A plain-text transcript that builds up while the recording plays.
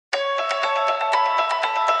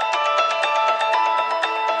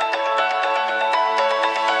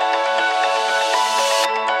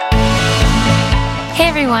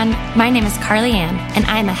everyone, my name is Carly Ann, and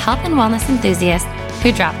I'm a health and wellness enthusiast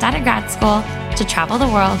who dropped out of grad school to travel the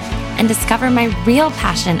world and discover my real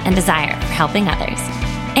passion and desire for helping others.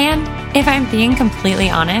 And if I'm being completely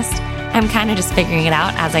honest, I'm kind of just figuring it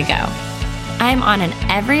out as I go. I'm on an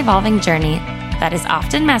ever-evolving journey that is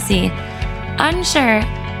often messy, unsure,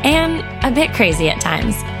 and a bit crazy at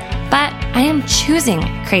times, but I am choosing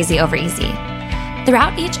crazy over easy.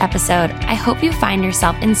 Throughout each episode, I hope you find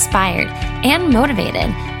yourself inspired and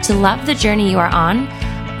motivated to love the journey you are on,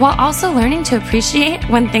 while also learning to appreciate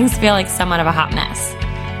when things feel like somewhat of a hot mess.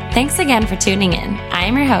 Thanks again for tuning in. I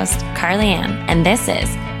am your host, Carly Ann, and this is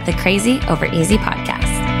the Crazy Over Easy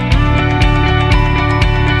podcast.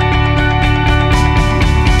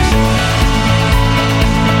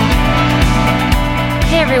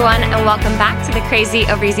 Hey everyone, and welcome back to the Crazy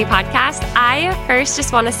Over Easy podcast. I first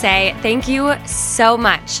just want to say thank you so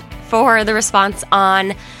much for the response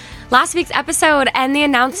on last week's episode and the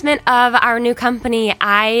announcement of our new company.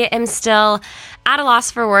 I am still at a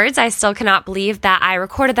loss for words. I still cannot believe that I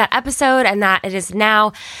recorded that episode and that it is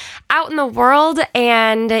now out in the world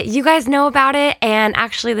and you guys know about it. And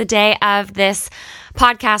actually the day of this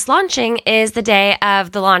podcast launching is the day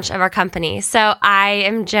of the launch of our company. So I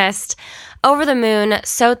am just over the moon,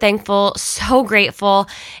 so thankful, so grateful.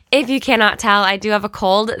 If you cannot tell, I do have a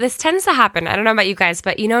cold. This tends to happen. I don't know about you guys,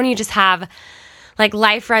 but when you just have like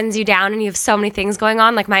life runs you down and you have so many things going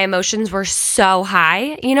on, like my emotions were so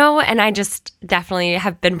high, and I just definitely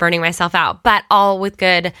have been burning myself out, but all with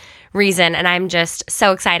good reason. And I'm just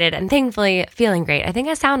so excited and thankfully feeling great. I think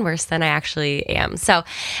I sound worse than I actually am. So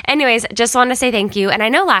anyways, just wanted to say thank you. And I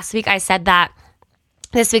know last week I said that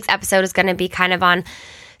this week's episode is going to be kind of on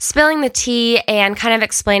spilling the tea and kind of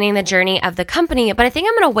explaining the journey of the company, but I think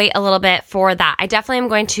I'm going to wait a little bit for that. I definitely am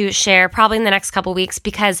going to share probably in the next couple weeks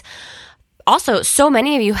because also so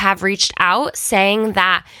many of you have reached out saying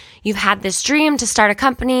that you've had this dream to start a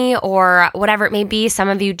company or whatever it may be. Some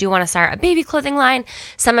of you do want to start a baby clothing line.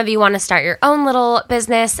 Some of you want to start your own little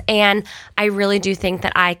business. And I really do think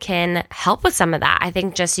that I can help with some of that. I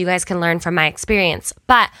think just you guys can learn from my experience.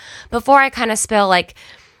 But before I kind of spill like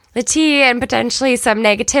the tea and potentially some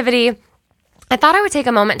negativity, I thought I would take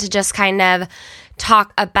a moment to just kind of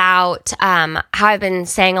talk about how I've been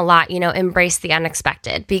saying a lot, embrace the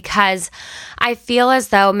unexpected, because I feel as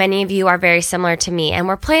though many of you are very similar to me and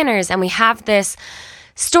we're planners and we have this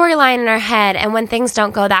storyline in our head. And when things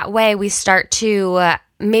don't go that way, we start to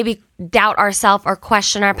maybe doubt ourselves or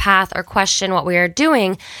question our path or question what we are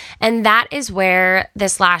doing. And that is where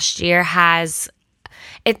this last year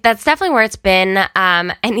that's definitely where it's been,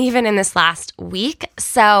 and even in this last week.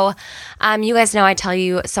 So you guys know I tell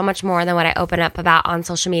you so much more than what I open up about on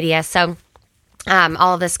social media. So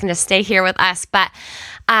all of this can just stay here with us. But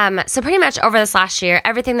so pretty much over this last year,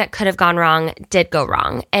 everything that could have gone wrong did go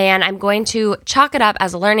wrong. And I'm going to chalk it up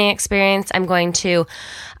as a learning experience. I'm going to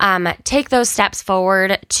take those steps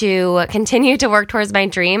forward to continue to work towards my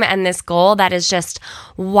dream and this goal that is just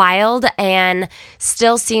wild and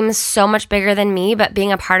still seems so much bigger than me. But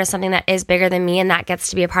being a part of something that is bigger than me and that gets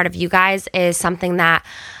to be a part of you guys is something that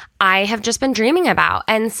I have just been dreaming about.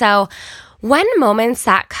 And so when moments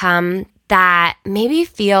that come that maybe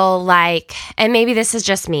feel like, and maybe this is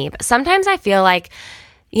just me, but sometimes I feel like,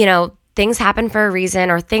 things happen for a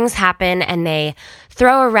reason or things happen and they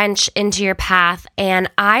throw a wrench into your path.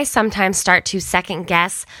 And I sometimes start to second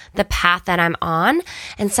guess the path that I'm on.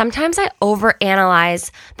 And sometimes I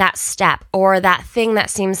overanalyze that step or that thing that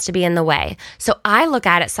seems to be in the way. So I look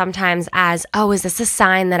at it sometimes as, oh, is this a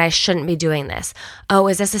sign that I shouldn't be doing this? Oh,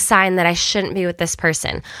 is this a sign that I shouldn't be with this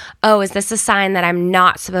person? Oh, is this a sign that I'm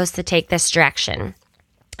not supposed to take this direction?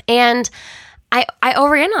 And I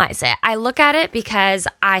overanalyze it. I look at it because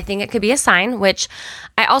I think it could be a sign, which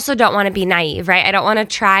I also don't want to be naive, right? I don't want to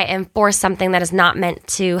try and force something that is not meant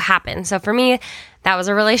to happen. So for me, that was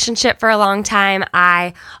a relationship for a long time.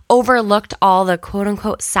 I overlooked all the quote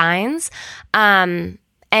unquote signs, and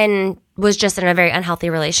was just in a very unhealthy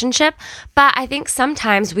relationship. But I think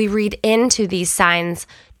sometimes we read into these signs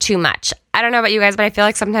too much. I don't know about you guys, but I feel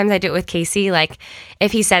like sometimes I do it with Casey. Like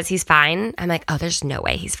if he says he's fine, I'm like, oh, there's no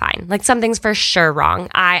way he's fine. Like something's for sure wrong.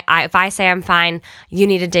 If I say I'm fine, you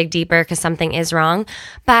need to dig deeper because something is wrong.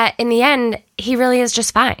 But in the end, he really is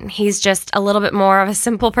just fine. He's just a little bit more of a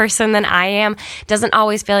simple person than I am. Doesn't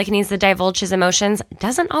always feel like he needs to divulge his emotions.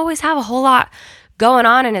 Doesn't always have a whole lot going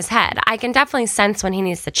on in his head. I can definitely sense when he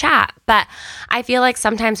needs to chat, but I feel like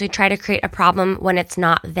sometimes we try to create a problem when it's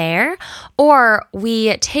not there, or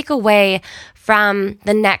we take away from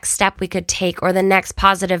the next step we could take or the next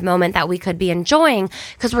positive moment that we could be enjoying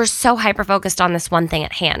because we're so hyper-focused on this one thing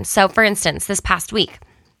at hand. So for instance, this past week,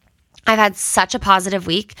 I've had such a positive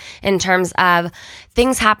week in terms of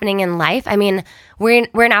things happening in life. I mean, we're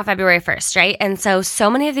now February 1st, right? And so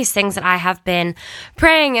many of these things that I have been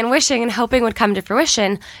praying and wishing and hoping would come to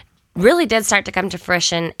fruition really did start to come to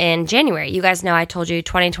fruition in January. You guys know I told you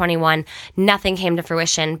 2021, nothing came to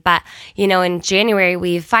fruition. But, in January,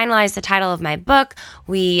 we finalized the title of my book.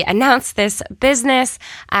 We announced this business.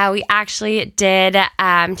 We actually did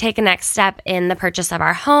take a next step in the purchase of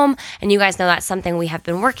our home. And you guys know that's something we have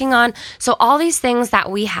been working on. So all these things that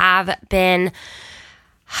we have been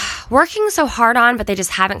working so hard on, but they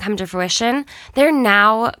just haven't come to fruition, they're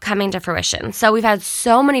now coming to fruition. So we've had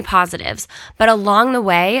so many positives, but along the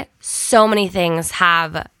way, so many things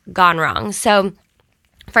have gone wrong. So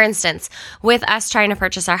for instance, with us trying to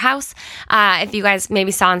purchase our house, if you guys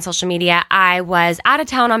maybe saw on social media, I was out of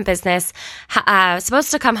town on business,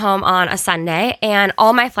 supposed to come home on a Sunday, and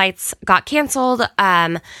all my flights got canceled,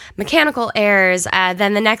 mechanical errors.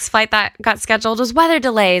 Then the next flight that got scheduled was weather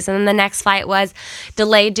delays, and then the next flight was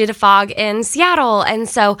delayed due to fog in Seattle. And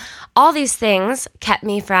so all these things kept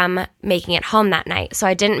me from making it home that night. So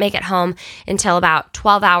I didn't make it home until about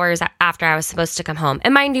 12 hours after I was supposed to come home.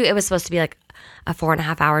 And mind you, it was supposed to be like a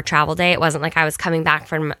 4.5-hour travel day. It wasn't like I was coming back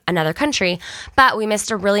from another country, but we missed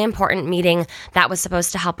a really important meeting that was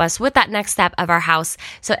supposed to help us with that next step of our house.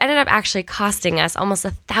 So it ended up actually costing us almost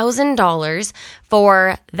 $1,000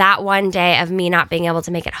 for that one day of me not being able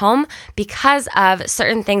to make it home because of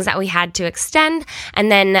certain things that we had to extend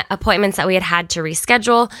and then appointments that we had to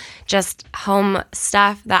reschedule, just home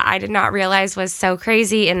stuff that I did not realize was so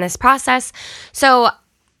crazy in this process. So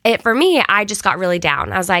for me, I just got really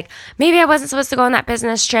down. I was like, maybe I wasn't supposed to go on that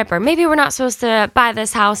business trip, or maybe we're not supposed to buy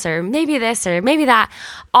this house, or maybe this, or maybe that,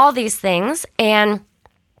 all these things. And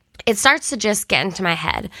it starts to just get into my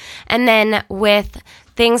head. And then with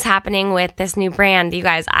things happening with this new brand, you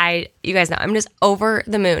guys know, I'm just over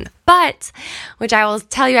the moon. But, which I will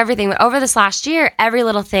tell you everything, but over this last year, every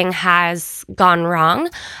little thing has gone wrong,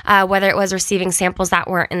 whether it was receiving samples that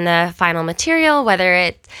weren't in the final material, whether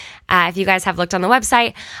it if you guys have looked on the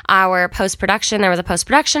website, our post-production, there was a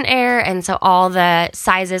post-production error, and so all the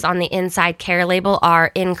sizes on the inside care label are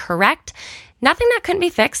incorrect. Nothing that couldn't be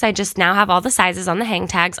fixed. I just now have all the sizes on the hang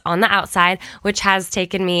tags on the outside, which has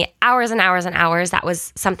taken me hours and hours and hours. That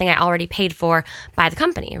was something I already paid for by the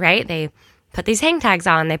company, right? They put these hang tags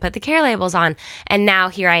on, they put the care labels on, and now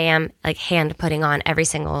here I am like hand putting on every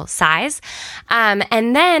single size.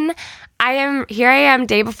 And then I am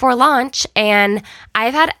day before launch, and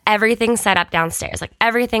I've had everything set up downstairs. Like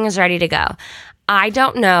everything is ready to go. I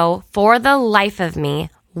don't know for the life of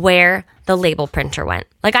me where the label printer went.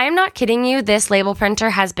 Like, I am not kidding you. This label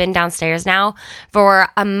printer has been downstairs now for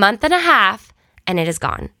a month and a half, and it is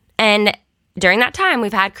gone. And during that time,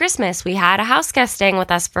 we've had Christmas. We had a house guest staying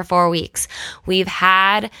with us for 4 weeks. We've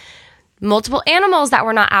had multiple animals that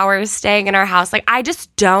were not ours staying in our house. Like, I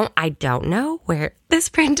don't know where this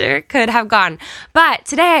printer could have gone. But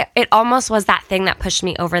today, it almost was that thing that pushed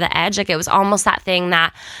me over the edge. Like, it was almost that thing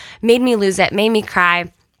that made me lose it, made me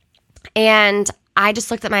cry. And I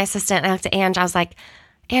just looked at my assistant and I looked at Ange. I was like,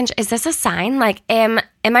 Ange, is this a sign? Like, am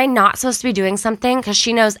I not supposed to be doing something? Because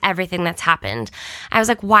she knows everything that's happened. I was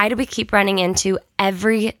like, why do we keep running into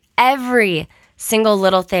every single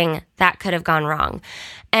little thing that could have gone wrong?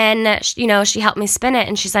 And, she helped me spin it.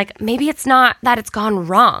 And she's like, maybe it's not that it's gone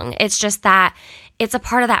wrong. It's just that it's a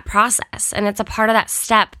part of that process. And it's a part of that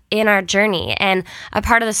step in our journey and a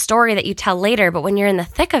part of the story that you tell later. But when you're in the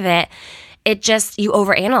thick of it, you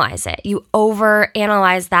overanalyze it. You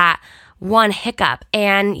overanalyze that one hiccup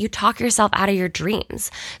and you talk yourself out of your dreams.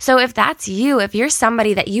 So if that's you, if you're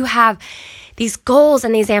somebody that you have these goals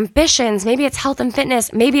and these ambitions, maybe it's health and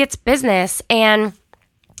fitness, maybe it's business, and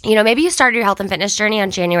maybe you started your health and fitness journey on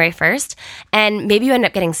January 1st and maybe you end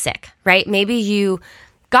up getting sick, right? Maybe you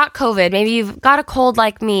got COVID, maybe you've got a cold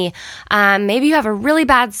like me, maybe you have a really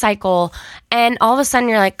bad cycle, and all of a sudden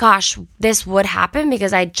you're like, gosh, this would happen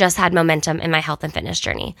because I just had momentum in my health and fitness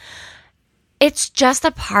journey. It's just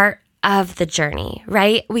a part of the journey,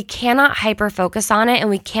 right? We cannot hyper focus on it and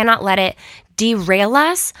we cannot let it derail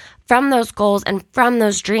us from those goals and from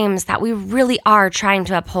those dreams that we really are trying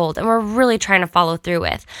to uphold and we're really trying to follow through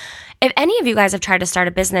with. If any of you guys have tried to start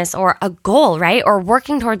a business or a goal, right, or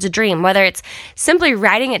working towards a dream, whether it's simply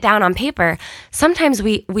writing it down on paper, sometimes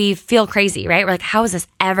we feel crazy, right? We're like, how is this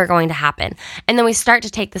ever going to happen? And then we start to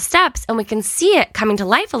take the steps and we can see it coming to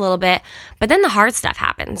life a little bit, but then the hard stuff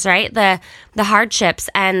happens, right? The hardships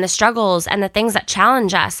and the struggles and the things that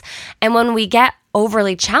challenge us. And when we get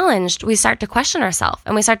overly challenged, we start to question ourselves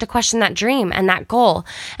and we start to question that dream and that goal.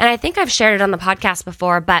 And I think I've shared it on the podcast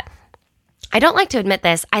before, but I don't like to admit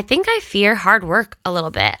this. I think I fear hard work a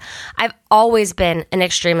little bit. I've always been an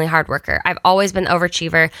extremely hard worker. I've always been an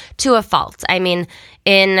overachiever to a fault. I mean,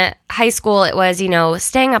 in high school, it was,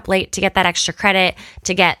 staying up late to get that extra credit,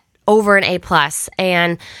 to get over an A+.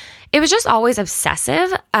 And it was just always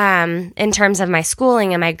obsessive in terms of my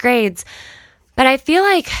schooling and my grades. But I feel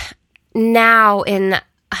like now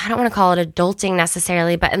I don't want to call it adulting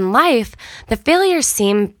necessarily, but in life, the failures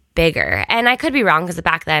seem bigger. And I could be wrong because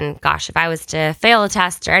back then, gosh, if I was to fail a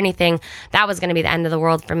test or anything, that was going to be the end of the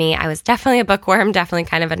world for me. I was definitely a bookworm, definitely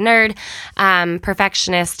kind of a nerd,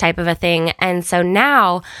 perfectionist type of a thing. And so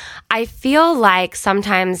now I feel like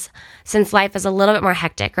sometimes, since life is a little bit more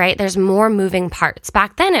hectic, right? There's more moving parts.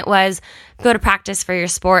 Back then it was go to practice for your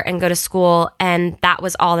sport and go to school. And that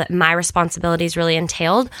was all that my responsibilities really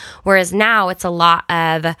entailed. Whereas now it's a lot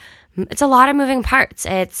of moving parts.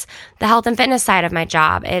 It's the health and fitness side of my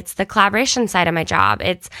job. It's the collaboration side of my job.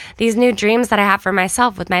 It's these new dreams that I have for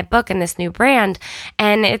myself with my book and this new brand.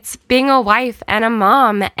 And it's being a wife and a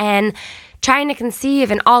mom and trying to conceive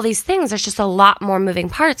and all these things. There's just a lot more moving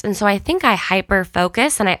parts. And so I think I hyper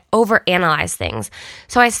focus and I overanalyze things.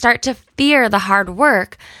 So I start to fear the hard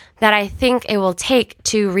work that I think it will take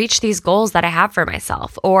to reach these goals that I have for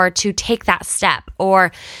myself, or to take that step,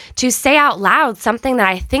 or to say out loud something that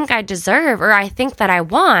I think I deserve or I think that I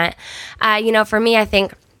want. For me, I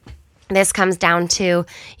think this comes down to,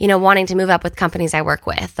 wanting to move up with companies I work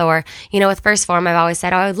with, or, with First Form, I've always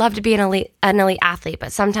said, I would love to be an elite athlete,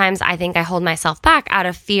 but sometimes I think I hold myself back out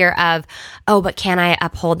of fear of, but can I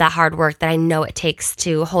uphold that hard work that I know it takes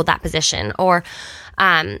to hold that position? Or,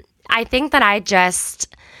 I think that I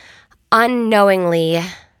just unknowingly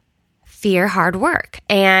fear hard work,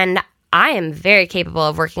 and I am very capable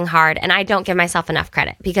of working hard, and I don't give myself enough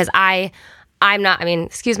credit because I'm not,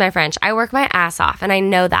 excuse my French, I work my ass off and I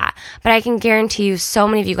know that, but I can guarantee you so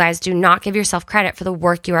many of you guys do not give yourself credit for the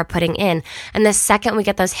work you are putting in. And the second we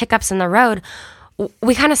get those hiccups in the road,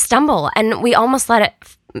 we kind of stumble and we almost let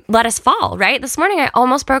us fall, right? This morning, I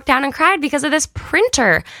almost broke down and cried because of this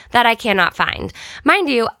printer that I cannot find. Mind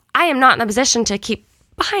you, I am not in a position to keep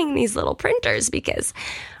buying these little printers because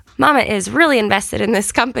Mama is really invested in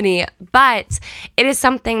this company, but it is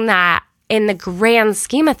something that in the grand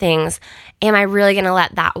scheme of things, am I really going to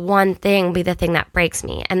let that one thing be the thing that breaks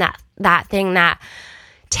me and that thing that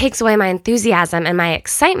takes away my enthusiasm and my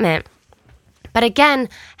excitement? But again,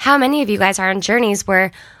 how many of you guys are on journeys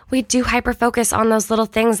where we do hyper focus on those little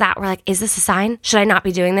things that we're like, is this a sign? Should I not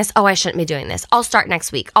be doing this? Oh, I shouldn't be doing this. I'll start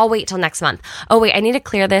next week. I'll wait till next month. Oh, wait, I need to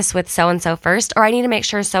clear this with so-and-so first, or I need to make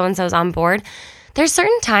sure so-and-so's on board. There's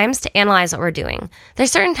certain times to analyze what we're doing.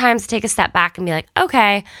 There's certain times to take a step back and be like,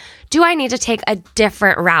 okay, do I need to take a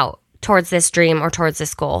different route towards this dream or towards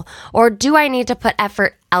this goal? Or do I need to put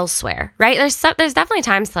effort elsewhere, right? There's definitely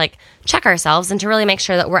times to check ourselves and to really make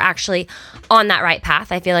sure that we're actually on that right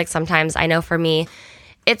path. I feel like sometimes, I know for me,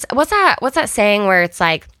 it's what's that saying where it's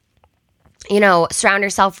surround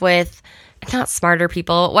yourself with not smarter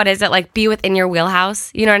people. What is it? Be within your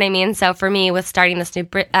wheelhouse. You know what I mean? So for me, with starting this new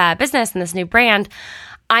business and this new brand,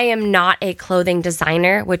 I am not a clothing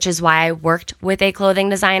designer, which is why I worked with a clothing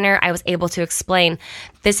designer. I was able to explain,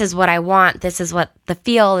 this is what I want. This is what the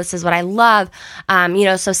feel, this is what I love.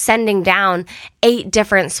 So sending down 8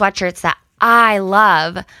 different sweatshirts that I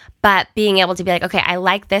love, but being able to be like, okay, I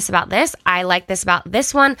like this about this. I like this about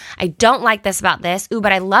this one. I don't like this about this. Ooh,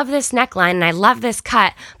 but I love this neckline and I love this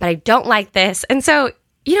cut, but I don't like this. And so,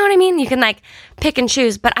 you know what I mean? You can pick and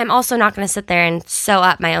choose, but I'm also not going to sit there and sew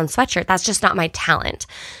up my own sweatshirt. That's just not my talent.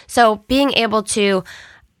 So being able to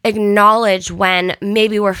acknowledge when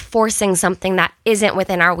maybe we're forcing something that isn't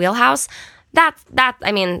within our wheelhouse,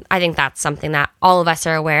 I think that's something that all of us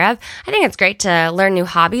are aware of. I think it's great to learn new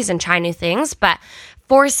hobbies and try new things, but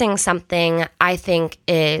forcing something, I think,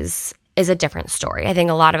 is a different story. I think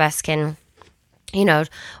a lot of us can,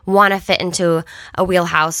 want to fit into a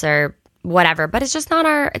wheelhouse or whatever, but it's just not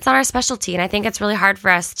our specialty. And I think it's really hard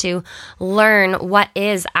for us to learn what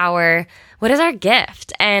is our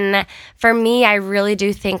gift. And for me, I really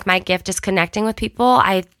do think my gift is connecting with people.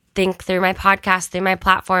 I think through my podcast, through my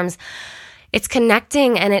platforms, it's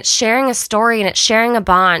connecting and it's sharing a story and it's sharing a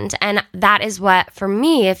bond. And that is what, for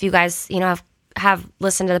me, if you guys, have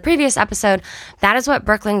listened to the previous episode, that is what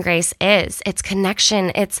Brooklyn Grace is. It's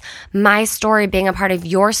connection. It's my story being a part of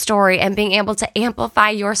your story and being able to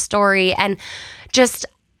amplify your story. And just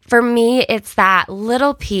for me, it's that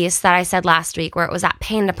little piece that I said last week where it was that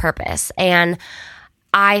pain to purpose. And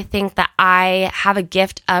I think that I have a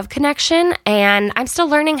gift of connection and I'm still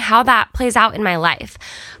learning how that plays out in my life.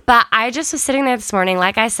 But I just was sitting there this morning,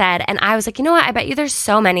 like I said, and I was like, you know what? I bet you there's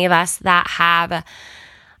so many of us that have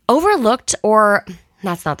overlooked, or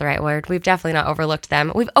that's not the right word. We've definitely not overlooked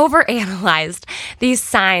them. We've overanalyzed these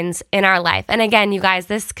signs in our life. And again, you guys,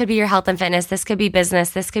 this could be your health and fitness. This could be business.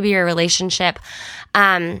 This could be your relationship.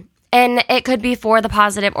 And it could be for the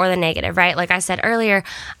positive or the negative, right? Like I said earlier,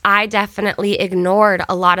 I definitely ignored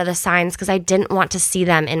a lot of the signs because I didn't want to see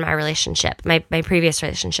them in my relationship, my previous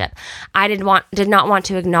relationship. I did not want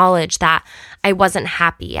to acknowledge that I wasn't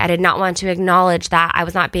happy. I did not want to acknowledge that I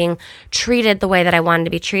was not being treated the way that I wanted to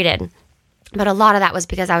be treated. But a lot of that was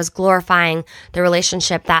because I was glorifying the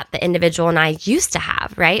relationship that the individual and I used to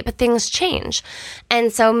have, right? But things change.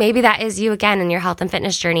 And so maybe that is you again in your health and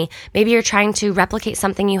fitness journey. Maybe you're trying to replicate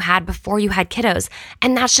something you had before you had kiddos.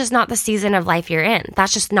 And that's just not the season of life you're in.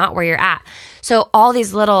 That's just not where you're at. So all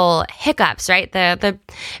these little hiccups, right? The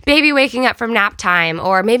baby waking up from nap time,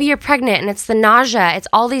 or maybe you're pregnant and it's the nausea. It's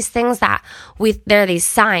all these things that there are these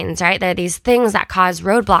signs, right? There are these things that cause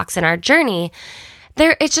roadblocks in our journey.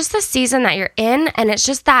 It's just the season that you're in, and it's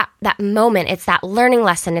just that moment. It's that learning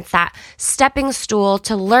lesson. It's that stepping stool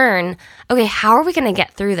to learn, okay, how are we going to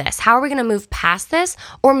get through this? How are we going to move past this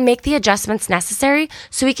or make the adjustments necessary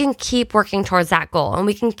so we can keep working towards that goal and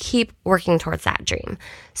we can keep working towards that dream?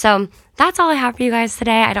 So that's all I have for you guys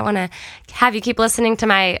today. I don't want to have you keep listening to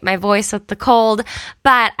my voice with the cold,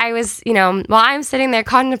 but I was, while I'm sitting there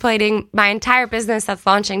contemplating my entire business that's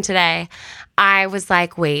launching today, I was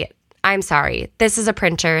like, wait, I'm sorry. This is a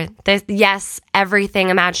printer. Yes, everything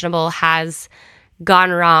imaginable has gone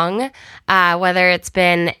wrong, whether it's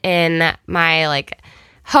been in my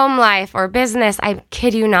home life or business. I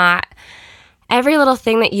kid you not. Every little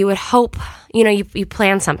thing that you would hope, you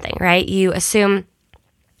plan something, right? You assume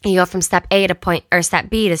you go from step A to point, or step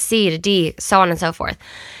B to C to D, so on and so forth.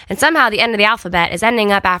 And somehow the end of the alphabet is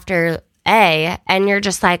ending up after A, and you're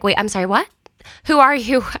just like, wait, I'm sorry, what? Who are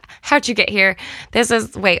you? How'd you get here?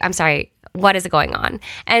 I'm sorry. What is going on?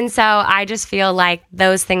 And so I just feel like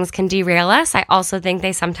those things can derail us. I also think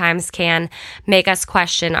they sometimes can make us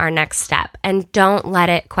question our next step. And don't let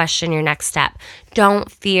it question your next step.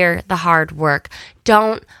 Don't fear the hard work.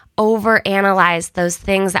 Don't overanalyze those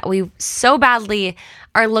things that we so badly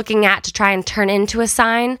are looking at to try and turn into a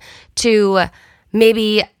sign to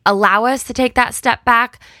maybe allow us to take that step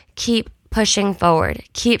back. Keep pushing forward,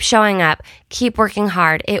 keep showing up, keep working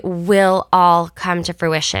hard. It will all come to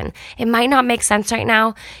fruition. It might not make sense right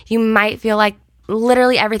now. You might feel like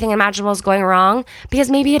literally everything imaginable is going wrong, because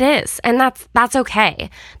maybe it is. And that's okay.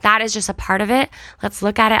 That is just a part of it. Let's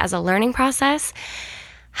look at it as a learning process.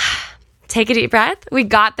 Take a deep breath. We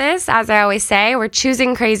got this. As I always say, we're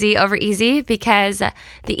choosing crazy over easy because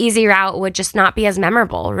the easy route would just not be as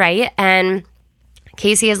memorable, right? And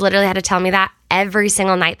Casey has literally had to tell me that every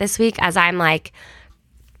single night this week as I'm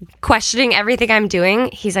questioning everything I'm doing.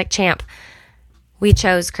 He's like, Champ, we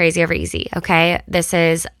chose crazy over easy, okay?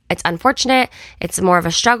 It's unfortunate. It's more of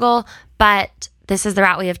a struggle, but this is the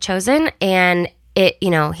route we have chosen. And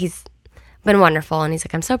he's been wonderful. And he's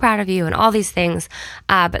like, I'm so proud of you and all these things.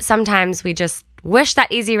 But sometimes we just wish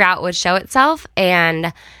that easy route would show itself,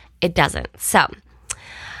 and it doesn't. So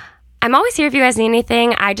I'm always here if you guys need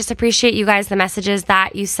anything. I just appreciate you guys, the messages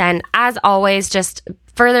that you send. As always, just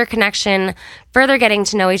further connection, further getting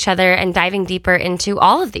to know each other, and diving deeper into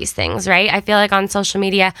all of these things, right? I feel like on social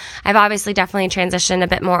media, I've obviously definitely transitioned a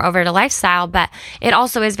bit more over to lifestyle, but it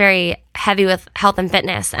also is very heavy with health and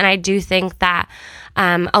fitness. And I do think that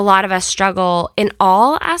a lot of us struggle in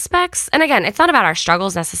all aspects. And again, it's not about our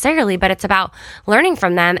struggles necessarily, but it's about learning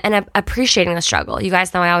from them and appreciating the struggle. You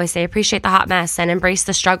guys know I always say appreciate the hot mess and embrace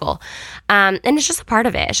the struggle. And it's just a part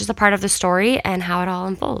of it. It's just a part of the story and how it all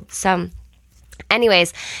unfolds. So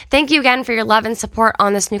anyways, thank you again for your love and support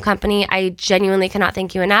on this new company. I genuinely cannot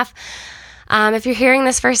thank you enough. If you're hearing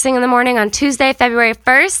this first thing in the morning on Tuesday, February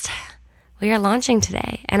 1st, we are launching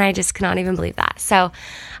today, and I just cannot even believe that. So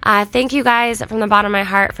thank you guys from the bottom of my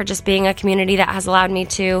heart for just being a community that has allowed me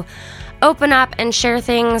to open up and share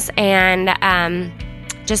things and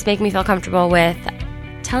just make me feel comfortable with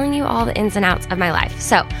telling you all the ins and outs of my life.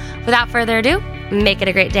 So without further ado, make it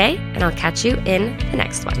a great day, and I'll catch you in the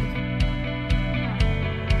next one.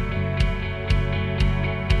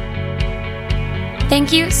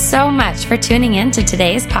 Thank you so much for tuning in to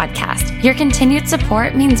today's podcast. Your continued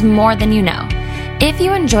support means more than you know. If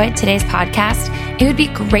you enjoyed today's podcast, it would be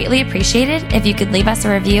greatly appreciated if you could leave us a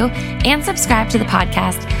review and subscribe to the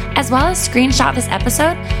podcast, as well as screenshot this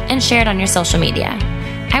episode and share it on your social media.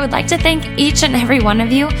 I would like to thank each and every one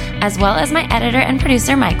of you, as well as my editor and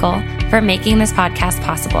producer, Michael, for making this podcast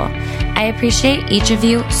possible. I appreciate each of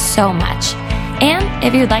you so much. And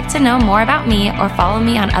if you'd like to know more about me or follow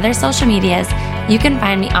me on other social medias, you can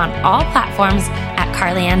find me on all platforms at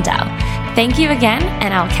Carly Ann Dell. Thank you again,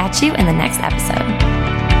 and I'll catch you in the next episode.